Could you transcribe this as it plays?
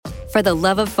For the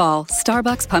love of fall,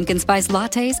 Starbucks Pumpkin Spice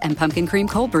Lattes and Pumpkin Cream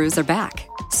Cold Brews are back.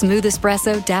 Smooth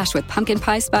espresso dashed with pumpkin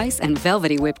pie spice and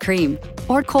velvety whipped cream.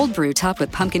 Or cold brew topped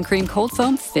with pumpkin cream cold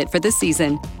foam fit for the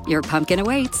season. Your pumpkin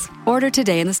awaits. Order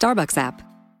today in the Starbucks app.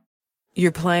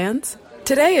 Your plans?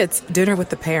 Today it's dinner with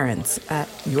the parents at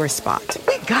your spot.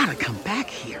 We gotta come back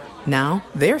here. Now,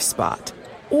 their spot.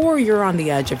 Or you're on the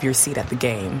edge of your seat at the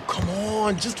game. Come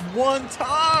on, just one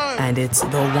time. And it's the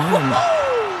one.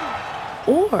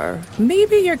 Or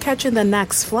maybe you're catching the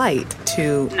next flight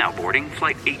to... Now boarding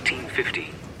flight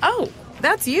 1850. Oh,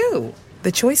 that's you.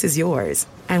 The choice is yours.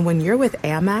 And when you're with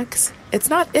Amex, it's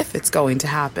not if it's going to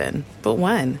happen, but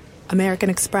when.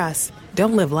 American Express.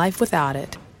 Don't live life without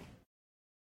it.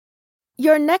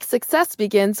 Your next success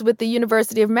begins with the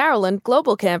University of Maryland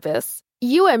Global Campus.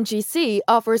 UMGC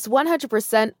offers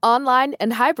 100% online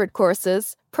and hybrid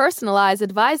courses, personalized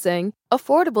advising,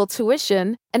 affordable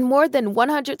tuition, and more than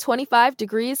 125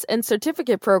 degrees and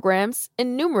certificate programs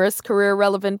in numerous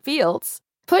career-relevant fields.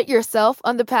 Put yourself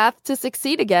on the path to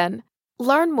succeed again.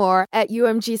 Learn more at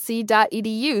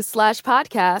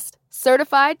umgc.edu/podcast.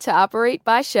 Certified to operate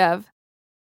by Chev.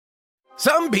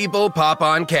 Some people pop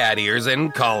on cat ears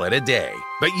and call it a day.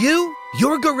 But your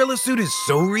gorilla suit is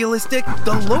so realistic,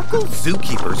 the local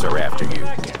zookeepers are after you.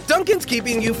 Dunkin's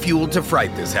keeping you fueled to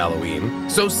fright this Halloween.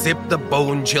 So sip the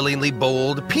bone-chillingly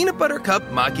bold peanut butter cup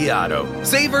macchiato,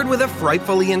 savored with a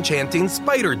frightfully enchanting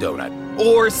spider donut.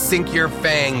 Or sink your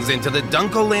fangs into the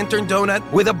Dunk-O-Lantern donut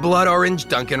with a blood orange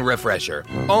Dunkin' refresher.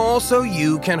 All so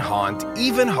you can haunt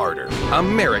even harder.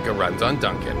 America runs on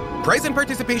Dunkin'. Price and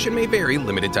participation may vary.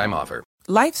 Limited time offer.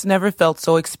 Life's never felt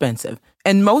so expensive,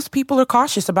 and most people are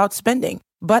cautious about spending.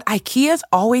 But IKEA's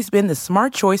always been the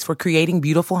smart choice for creating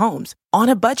beautiful homes on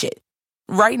a budget.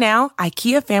 Right now,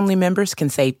 IKEA family members can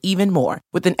save even more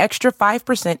with an extra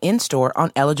 5% in-store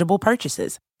on eligible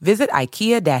purchases. Visit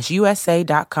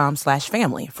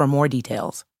IKEA-USA.com/family for more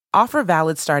details. Offer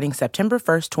valid starting September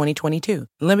 1st, 2022.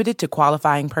 Limited to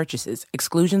qualifying purchases.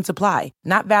 Exclusions apply.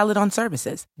 Not valid on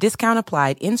services. Discount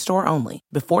applied in-store only.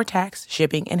 Before tax,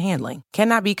 shipping, and handling.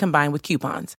 Cannot be combined with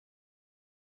coupons.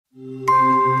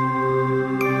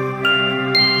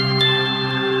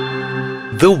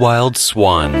 The Wild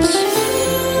Swans.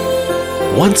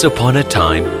 Once upon a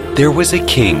time, there was a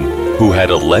king who had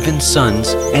 11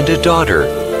 sons and a daughter.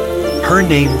 Her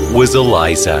name was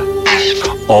Eliza.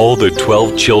 All the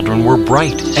 12 children were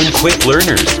bright and quick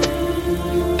learners.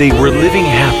 They were living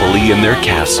happily in their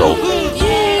castle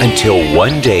until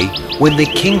one day when the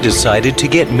king decided to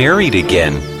get married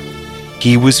again.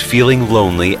 He was feeling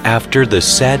lonely after the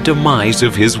sad demise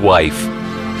of his wife.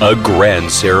 A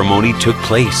grand ceremony took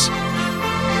place.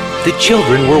 The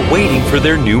children were waiting for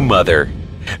their new mother.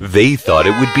 They thought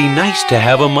it would be nice to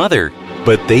have a mother,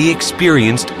 but they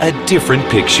experienced a different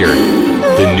picture.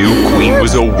 The new queen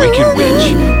was a wicked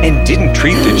witch and didn't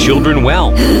treat the children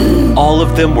well. All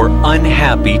of them were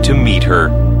unhappy to meet her.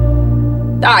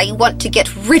 I want to get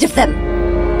rid of them.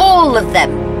 All of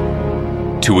them.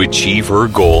 To achieve her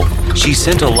goal, she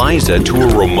sent Eliza to a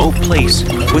remote place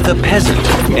with a peasant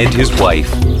and his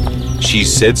wife. She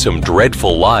said some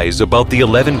dreadful lies about the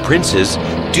 11 princes,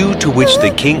 due to which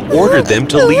the king ordered them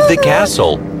to leave the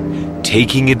castle.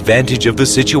 Taking advantage of the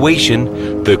situation,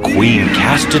 the queen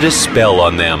casted a spell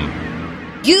on them.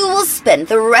 You will spend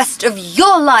the rest of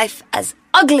your life as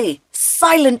ugly,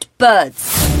 silent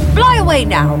birds. Fly away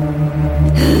now.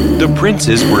 The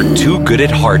princes were too good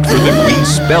at heart for the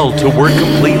queen's spell to work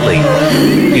completely.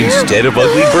 Instead of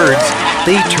ugly birds,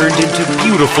 they turned into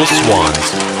beautiful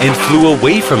swans and flew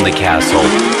away from the castle.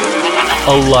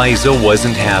 Eliza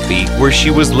wasn't happy where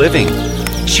she was living.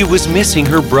 She was missing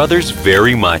her brothers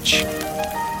very much.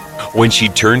 When she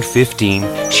turned 15,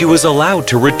 she was allowed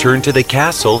to return to the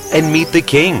castle and meet the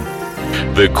king.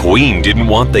 The queen didn't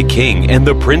want the king and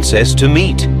the princess to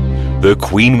meet. The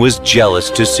queen was jealous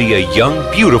to see a young,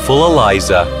 beautiful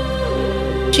Eliza.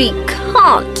 She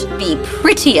can't be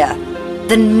prettier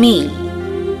than me.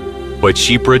 But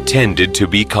she pretended to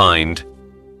be kind.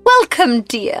 Welcome,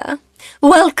 dear.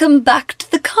 Welcome back to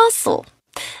the castle.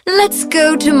 Let's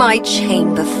go to my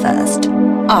chamber first.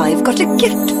 I've got a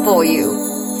gift for you.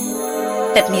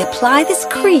 Let me apply this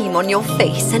cream on your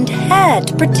face and hair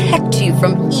to protect you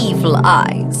from evil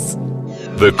eyes.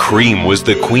 The cream was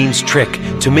the queen's trick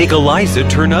to make Eliza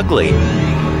turn ugly.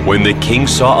 When the king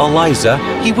saw Eliza,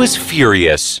 he was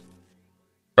furious.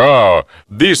 "Ah,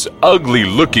 this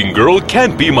ugly-looking girl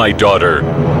can't be my daughter.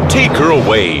 Take her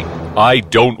away. I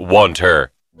don't want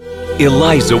her."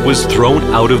 Eliza was thrown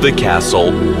out of the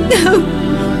castle. No,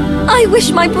 I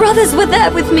wish my brothers were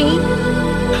there with me.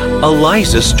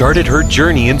 Eliza started her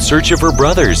journey in search of her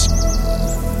brothers.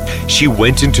 She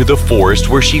went into the forest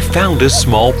where she found a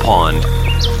small pond.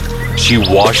 She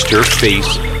washed her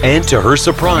face, and to her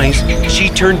surprise, she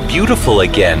turned beautiful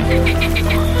again.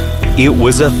 It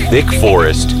was a thick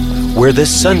forest where the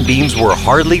sunbeams were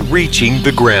hardly reaching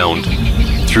the ground.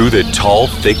 Through the tall,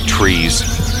 thick trees,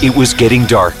 it was getting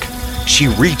dark. She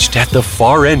reached at the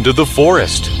far end of the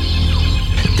forest.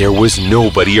 There was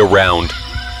nobody around.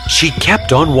 She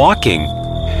kept on walking.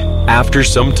 After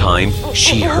some time,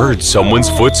 she heard someone's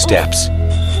footsteps.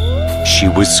 She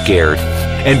was scared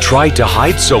and tried to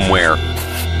hide somewhere.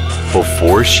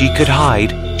 Before she could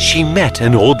hide, she met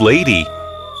an old lady.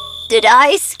 Did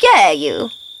I scare you?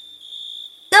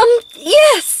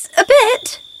 Yes, a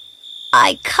bit.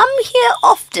 I come here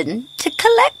often to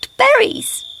collect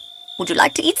berries. Would you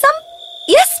like to eat some?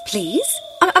 Yes, please.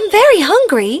 I'm very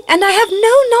hungry and I have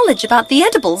no knowledge about the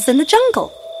edibles in the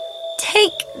jungle.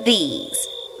 Take these.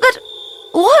 But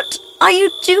what are you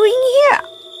doing here?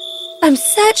 I'm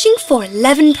searching for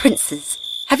 11 princes.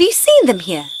 Have you seen them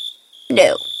here?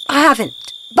 No, I haven't.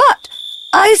 But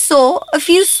I saw a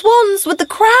few swans with the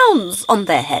crowns on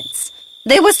their heads.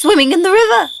 They were swimming in the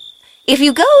river. If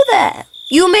you go there,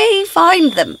 you may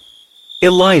find them.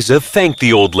 Eliza thanked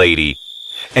the old lady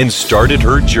and started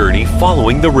her journey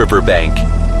following the riverbank.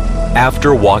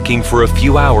 After walking for a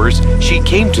few hours, she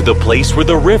came to the place where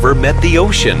the river met the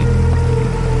ocean.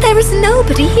 There is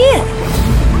nobody here.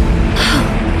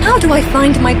 How do I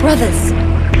find my brothers?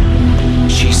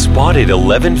 She spotted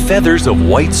 11 feathers of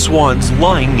white swans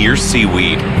lying near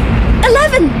seaweed.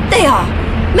 11 they are.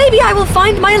 Maybe I will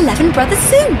find my 11 brothers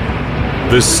soon.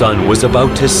 The sun was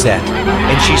about to set,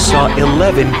 and she saw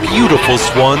 11 beautiful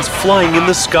swans flying in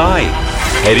the sky,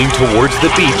 heading towards the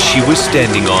beach she was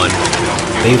standing on.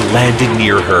 They landed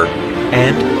near her,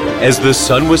 and as the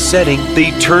sun was setting,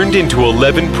 they turned into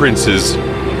 11 princes.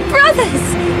 Brothers!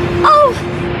 Oh,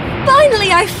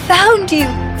 finally I found you.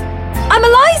 I'm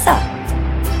Eliza.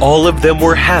 All of them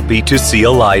were happy to see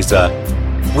Eliza.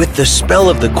 With the spell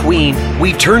of the queen,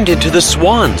 we turned into the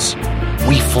swans.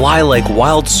 We fly like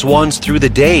wild swans through the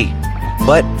day,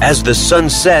 but as the sun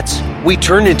sets, we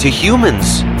turn into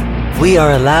humans. We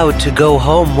are allowed to go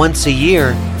home once a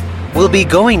year. We'll be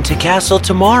going to Castle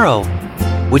tomorrow.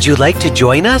 Would you like to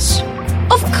join us?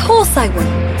 Of course I will.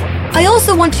 I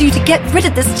also want you to get rid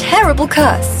of this terrible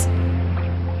curse.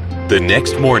 The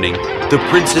next morning, the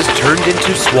princes turned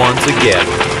into swans again.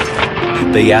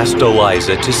 They asked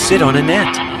Eliza to sit on a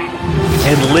net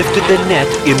and lifted the net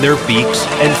in their beaks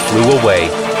and flew away.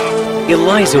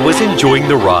 Eliza was enjoying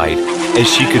the ride as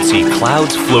she could see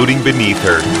clouds floating beneath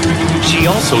her. She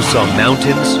also saw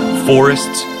mountains,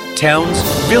 forests, towns,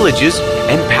 villages,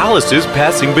 and palaces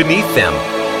passing beneath them.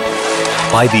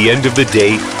 By the end of the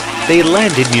day, they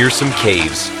landed near some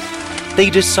caves. They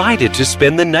decided to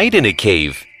spend the night in a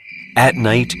cave. At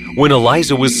night, when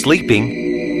Eliza was sleeping,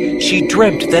 she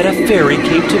dreamt that a fairy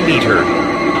came to meet her.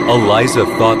 Eliza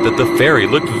thought that the fairy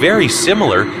looked very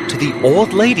similar to the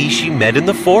old lady she met in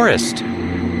the forest.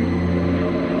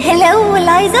 Hello,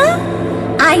 Eliza.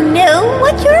 I know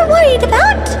what you're worried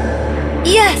about.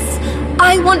 Yes,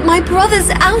 I want my brothers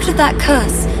out of that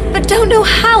curse, but don't know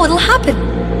how it'll happen.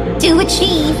 To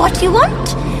achieve what you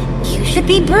want, you should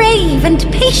be brave and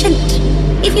patient.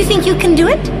 If you think you can do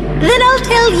it, then I'll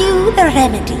tell you the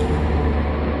remedy.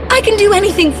 I can do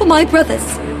anything for my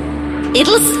brothers.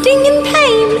 It'll sting in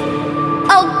pain.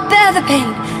 I'll bear the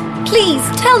pain. Please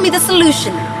tell me the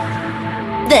solution.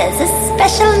 There's a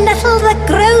special nettle that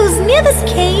grows near this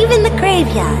cave in the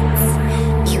graveyards.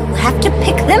 You have to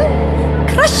pick them,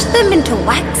 crush them into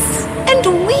wax, and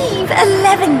weave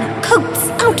 11 coats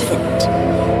out of it.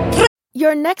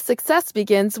 Your next success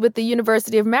begins with the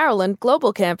University of Maryland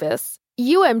Global Campus.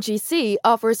 UMGC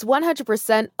offers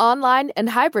 100% online and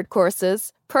hybrid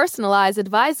courses, personalized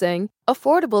advising,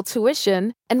 affordable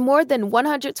tuition, and more than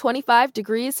 125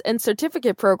 degrees and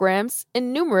certificate programs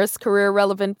in numerous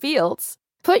career-relevant fields.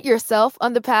 Put yourself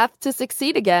on the path to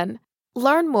succeed again.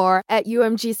 Learn more at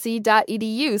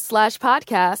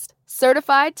umgc.edu/podcast.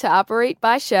 Certified to operate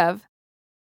by Chev.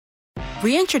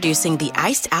 Reintroducing the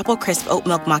Iced Apple Crisp Oat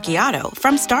Milk Macchiato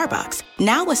from Starbucks.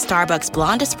 Now with Starbucks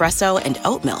Blonde Espresso and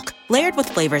Oat Milk, layered with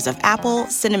flavors of apple,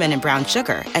 cinnamon, and brown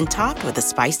sugar, and topped with a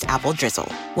spiced apple drizzle.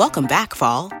 Welcome back,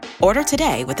 fall. Order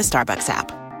today with the Starbucks app.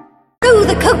 Throw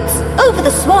the coats over the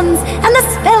swans, and the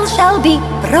spell shall be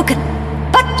broken.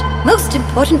 But most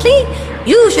importantly,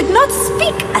 you should not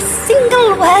speak a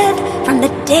single word from the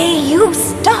day you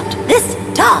start this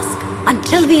task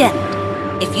until the end.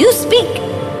 If you speak,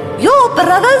 your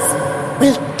brothers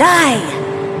will die.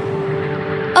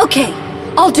 Okay,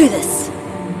 I'll do this.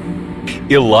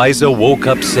 Eliza woke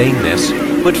up saying this,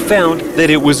 but found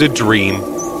that it was a dream.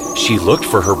 She looked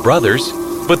for her brothers,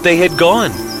 but they had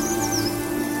gone.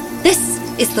 This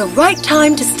is the right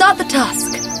time to start the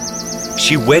task.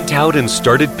 She went out and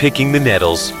started picking the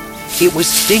nettles. It was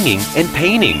stinging and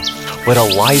paining, but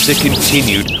Eliza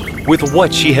continued with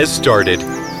what she has started.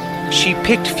 She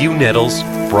picked few nettles,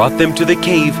 brought them to the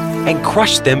cave, and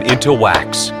crushed them into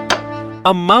wax.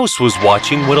 A mouse was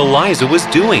watching what Eliza was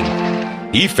doing.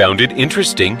 He found it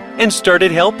interesting and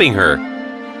started helping her.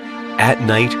 At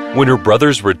night, when her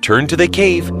brothers returned to the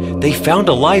cave, they found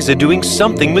Eliza doing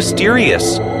something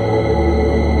mysterious.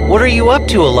 "What are you up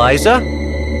to, Eliza?"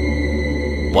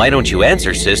 "Why don't you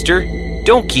answer, sister?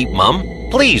 Don't keep mum.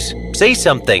 Please, say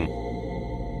something."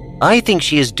 "I think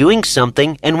she is doing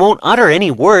something and won't utter any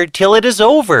word till it is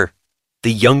over."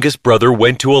 The youngest brother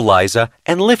went to Eliza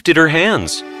and lifted her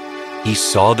hands. He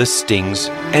saw the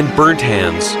stings and burnt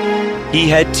hands. He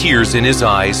had tears in his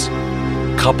eyes.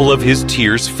 Couple of his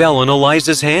tears fell on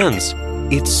Eliza's hands.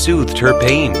 It soothed her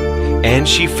pain, and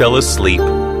she fell asleep.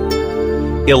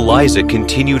 Eliza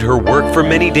continued her work for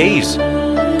many days.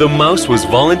 The mouse was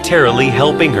voluntarily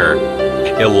helping her.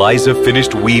 Eliza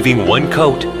finished weaving one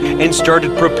coat and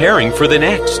started preparing for the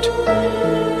next.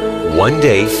 One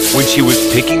day, when she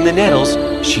was picking the nettles,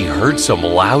 she heard some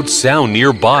loud sound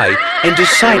nearby and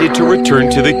decided to return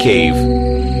to the cave.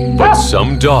 But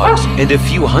some dogs and a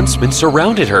few huntsmen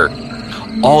surrounded her.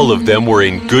 All of them were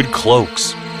in good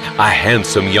cloaks. A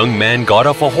handsome young man got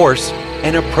off a horse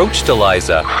and approached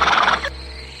Eliza.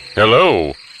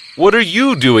 "Hello, what are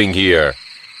you doing here?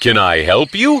 Can I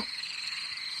help you?"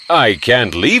 "I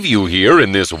can't leave you here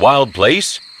in this wild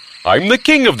place. I'm the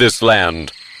king of this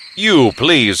land. You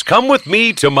please come with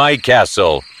me to my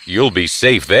castle. You'll be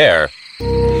safe there."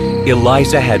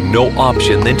 Eliza had no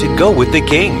option than to go with the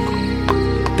king.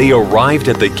 They arrived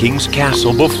at the king's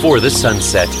castle before the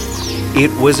sunset.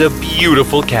 It was a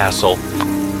beautiful castle,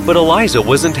 but Eliza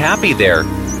wasn't happy there.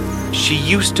 She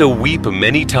used to weep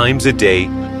many times a day,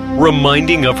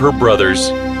 reminding of her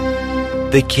brothers.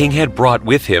 The king had brought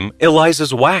with him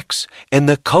Eliza's wax and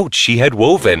the coat she had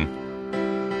woven.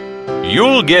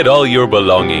 "You'll get all your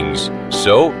belongings,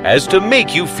 so as to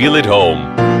make you feel at home."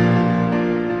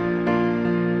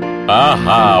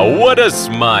 "Aha, what a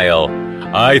smile!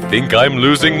 I think I'm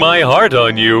losing my heart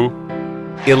on you."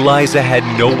 Eliza had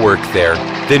no work there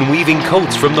than weaving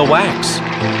coats from the wax.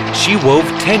 She wove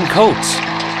 10 coats.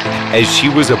 As she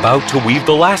was about to weave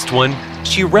the last one,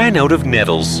 she ran out of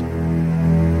nettles.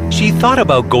 She thought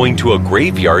about going to a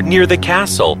graveyard near the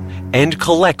castle and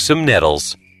collect some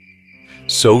nettles.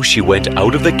 So she went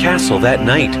out of the castle that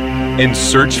night and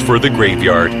searched for the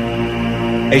graveyard.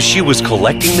 As she was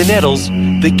collecting the nettles,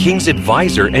 the king's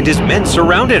advisor and his men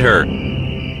surrounded her.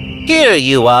 "Here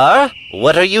you are.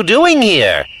 What are you doing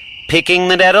here? Picking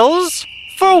the nettles?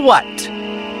 For what?"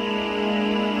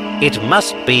 "It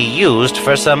must be used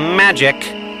for some magic.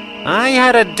 I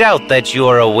had a doubt that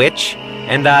you're a witch,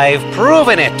 and I've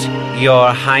proven it,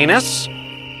 Your Highness."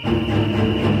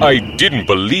 "I didn't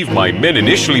believe my men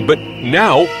initially, but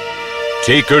now..."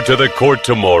 "Take her to the court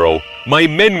tomorrow. My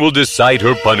men will decide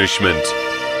her punishment."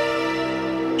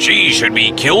 "She should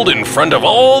be killed in front of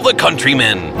all the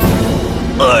countrymen."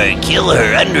 "Or kill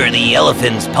her under the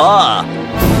elephant's paw."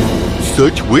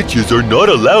 "Such witches are not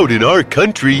allowed in our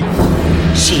country."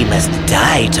 "She must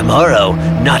die tomorrow,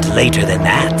 not later than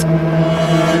that."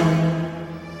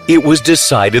 It was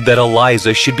decided that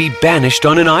Eliza should be banished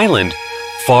on an island,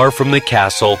 far from the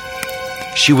castle.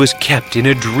 She was kept in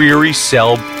a dreary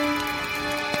cell.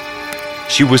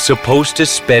 She was supposed to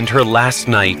spend her last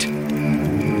night.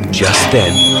 Just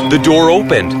then, the door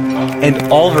opened,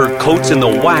 and all her coats in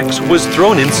the wax was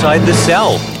thrown inside the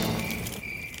cell.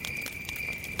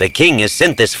 "The king has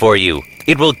sent this for you.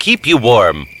 It will keep you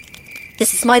warm."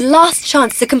 This is my last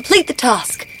chance to complete the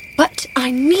task, but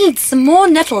I need some more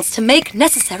nettles to make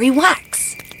necessary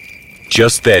wax.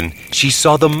 Just then, she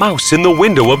saw the mouse in the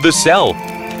window of the cell.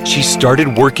 She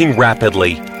started working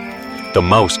rapidly. The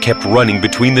mouse kept running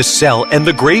between the cell and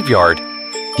the graveyard.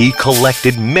 He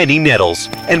collected many nettles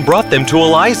and brought them to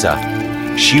Eliza.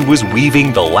 She was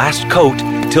weaving the last coat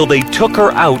till they took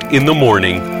her out in the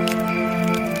morning.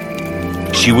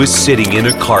 She was sitting in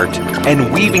a cart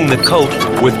and weaving the coat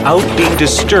without being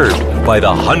disturbed by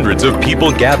the hundreds of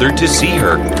people gathered to see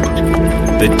her.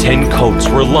 The 10 coats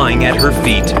were lying at her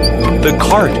feet. The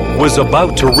cart was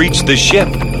about to reach the ship,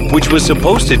 which was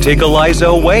supposed to take Eliza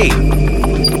away.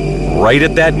 Right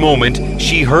at that moment,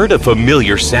 she heard a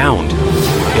familiar sound.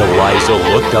 Eliza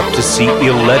looked up to see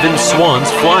 11 swans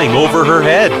flying over her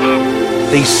head.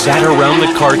 They sat around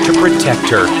the cart to protect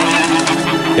her.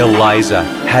 Eliza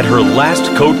had her last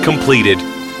coat completed.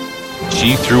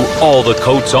 She threw all the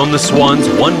coats on the swans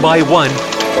one by one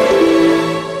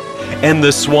and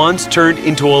the swans turned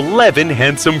into 11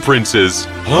 handsome princes.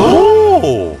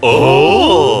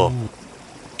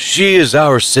 She is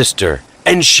our sister,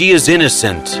 and she is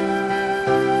innocent.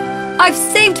 I've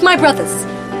saved my brothers.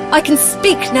 I can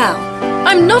speak now.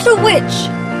 I'm not a witch,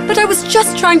 but I was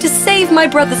just trying to save my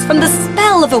brothers from the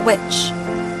spell of a witch.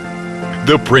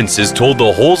 The princes told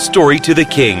the whole story to the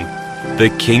king.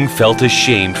 The king felt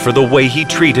ashamed for the way he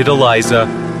treated Eliza.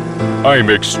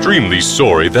 I'm extremely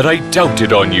sorry that I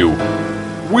doubted on you.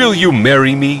 Will you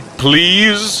marry me,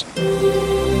 please?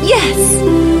 Yes.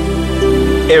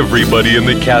 Everybody in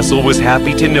the castle was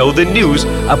happy to know the news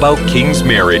about King's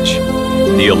marriage.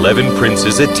 The 11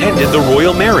 princes attended the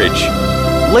royal marriage.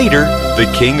 Later,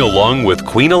 the king, along with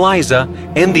Queen Eliza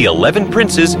and the 11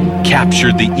 princes,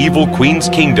 captured the evil queen's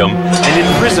kingdom and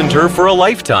imprisoned her for a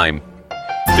lifetime.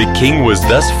 The king was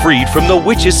thus freed from the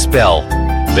witch's spell.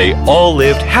 They all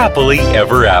lived happily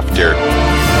ever after.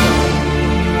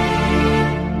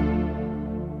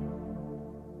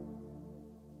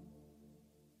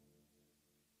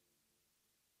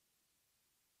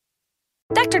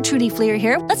 Dr. Trudy Fleer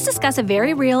here. Let's discuss a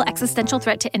very real existential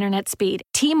threat to internet speed.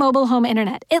 T-Mobile Home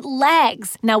Internet. It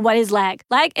lags. Now, what is lag?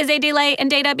 Lag is a delay in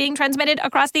data being transmitted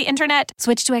across the internet.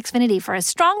 Switch to Xfinity for a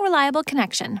strong, reliable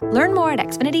connection. Learn more at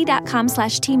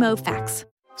xfinity.com/TMOFax.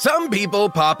 Some people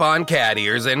pop on cat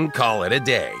ears and call it a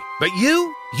day. But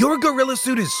your gorilla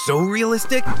suit is so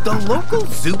realistic, the local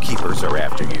zookeepers are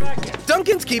after you.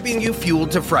 Dunkin's keeping you fueled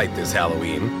to fright this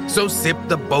Halloween, so sip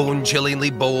the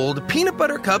bone-chillingly bold peanut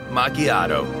butter cup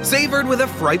macchiato, savored with a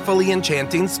frightfully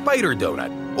enchanting spider donut.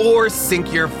 Or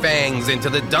sink your fangs into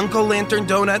the Dunk-O-Lantern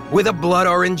donut with a blood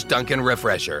orange Dunkin'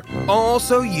 refresher. All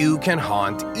so you can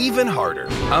haunt even harder.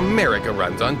 America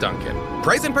runs on Dunkin'.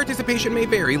 Price and participation may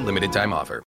vary, limited time offer.